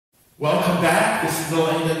Welcome back. This is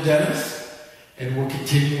Elaine and Dennis, and we're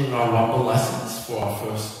continuing our rumba lessons for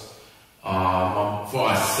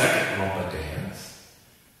our second rumba dance.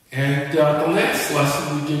 And the last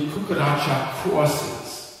lesson we did cucaracha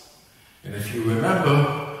crosses. And if you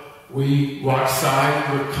remember, we rock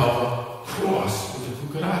side, recover, cross with the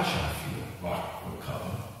cucaracha feel. Rock,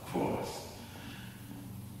 recover, cross.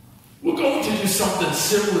 We're going to do something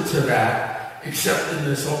similar to that, except in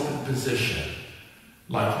this open position.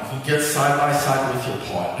 Like you can get side by side with your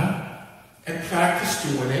partner and practice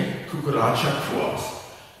doing a cucaracha cross.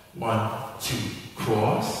 1, 2,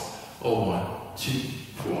 cross, or 1, 2,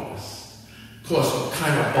 cross. Of course, we'll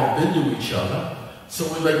kind of bump into each other, so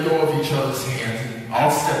we let go of each other's hands and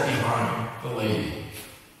I'll step behind the lady.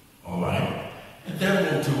 Alright? And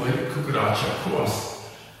then we'll do a cucaracha cross.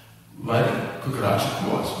 Ready? Cucaracha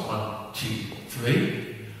cross. 1, 2,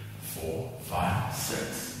 3, 4, 5,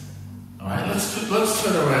 6. Alright, let's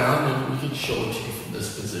turn around and we can show it to you from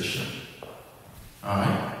this position.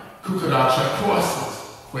 Alright, cucaracha crosses.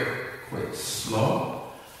 Quick, quick,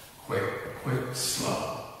 slow. Quick, quick,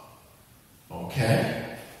 slow.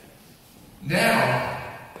 Okay? Now,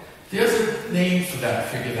 there's a name for that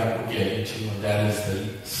figure that we're getting to, and that is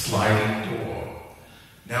the sliding door.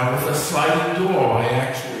 Now, with a sliding door, I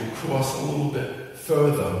actually cross a little bit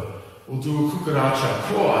further. We'll do a cucaracha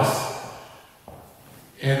cross.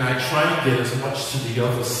 And I try and get as much to the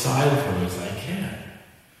other side of her as I can.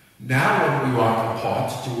 Now when we rock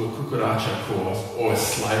apart to do a cucaracha cross or a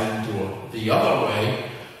sliding door the other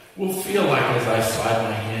way, we'll feel like as I slide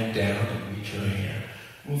my hand down and reach her hand,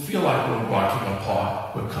 we'll feel like we're rocking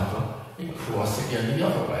apart, recover, and cross again the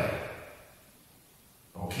other way.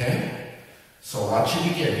 Okay? So watch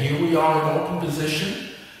it again. Here we are in open position.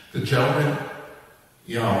 The gentleman,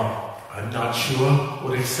 I'm not sure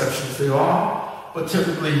what exceptions there are, but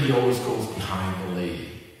typically he always goes behind the lady.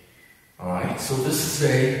 Alright, so this is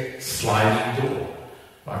a sliding door.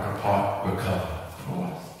 Rock apart, recover,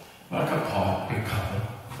 cross. Rock apart, recover,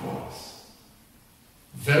 cross.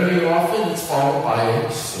 Very often it's followed by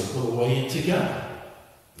a circle away and together.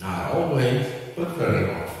 Not always, but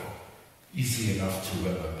very often. Easy enough to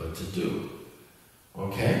remember to do.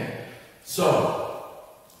 Okay? So,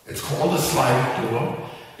 it's called a sliding door.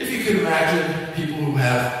 If you can imagine people who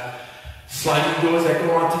have sliding doors that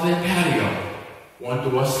go onto their patio. One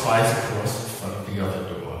door slides across in front of the other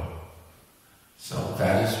door. So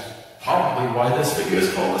that is probably why this figure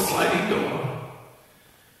is called a sliding door.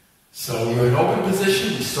 So you're in open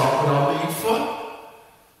position, we start with our lead foot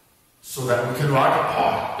so that we can rock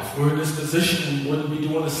apart. If we're in this position, we wouldn't be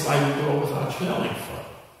doing a sliding door with our trailing foot.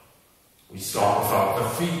 We start with the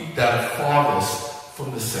feet that are farthest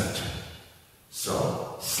from the center.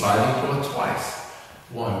 So sliding door twice.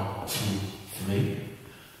 1, 2, 3,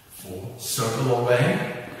 4. Circle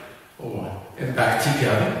away. 1. And back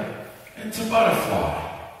together. And to butterfly.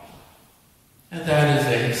 And that is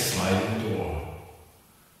a sliding door.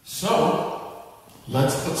 So,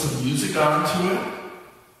 let's put some music onto it.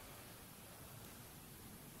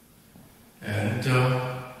 And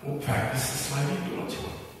we'll practice the sliding door to it.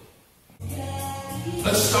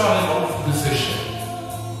 Let's start in open position.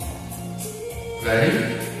 Ready?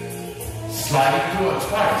 Sliding door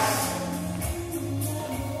twice.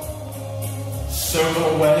 Circle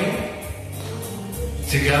away.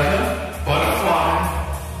 Together. Butterfly.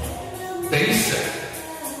 Basic.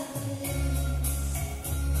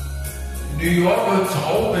 New Yorker to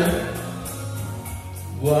open.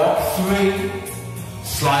 Walk 3.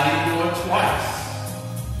 Sliding door twice.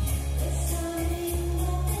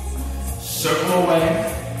 Circle away.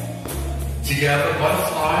 Together.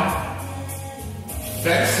 Butterfly.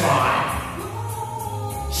 Fence line.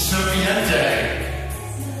 Serpiente.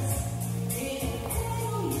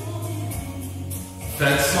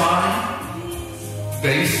 Fence line.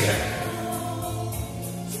 Basic.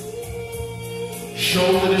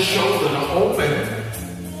 Shoulder to shoulder to open.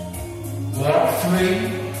 Walk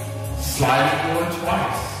 3. Sliding door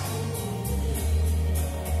twice.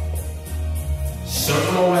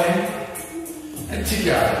 Circle away and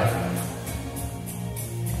together.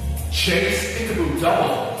 Chase peekaboo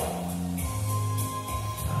double.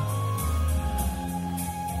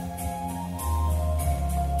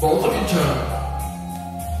 Both of you turn.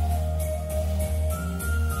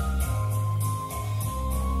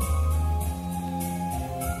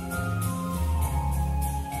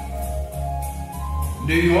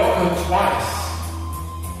 New Yorker twice.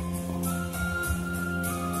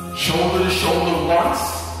 Shoulder to shoulder once.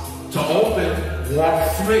 To open, walk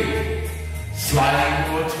 3. Sliding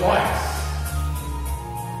door twice.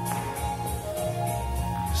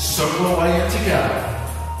 Circle away and together.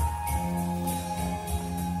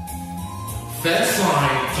 Fence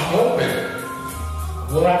line to open.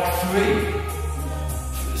 Walk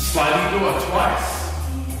 3. Sliding door twice.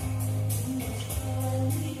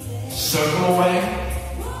 Circle away.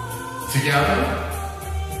 Together.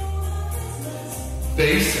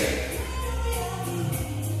 Basic.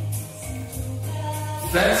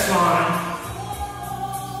 Fence line.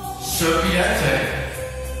 Serpiente.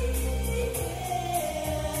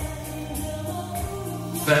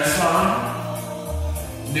 Fence line.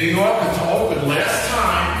 New Yorker to open. Last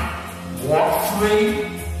time. Walk 3.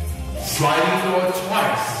 Sliding door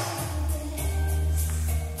twice.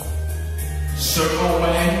 Circle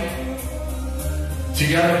away.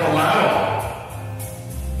 Together mulatto.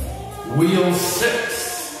 Wheel 6.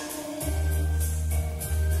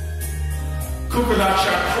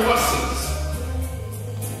 Cucaracha crosses.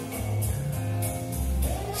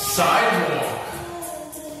 Sidewalk.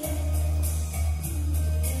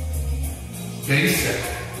 Basic.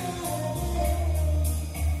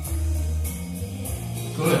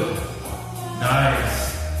 Good.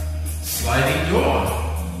 Nice. Sliding door.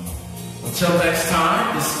 Until next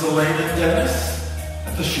time, this is Elaine and Dennis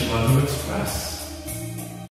at the Shumandu Express.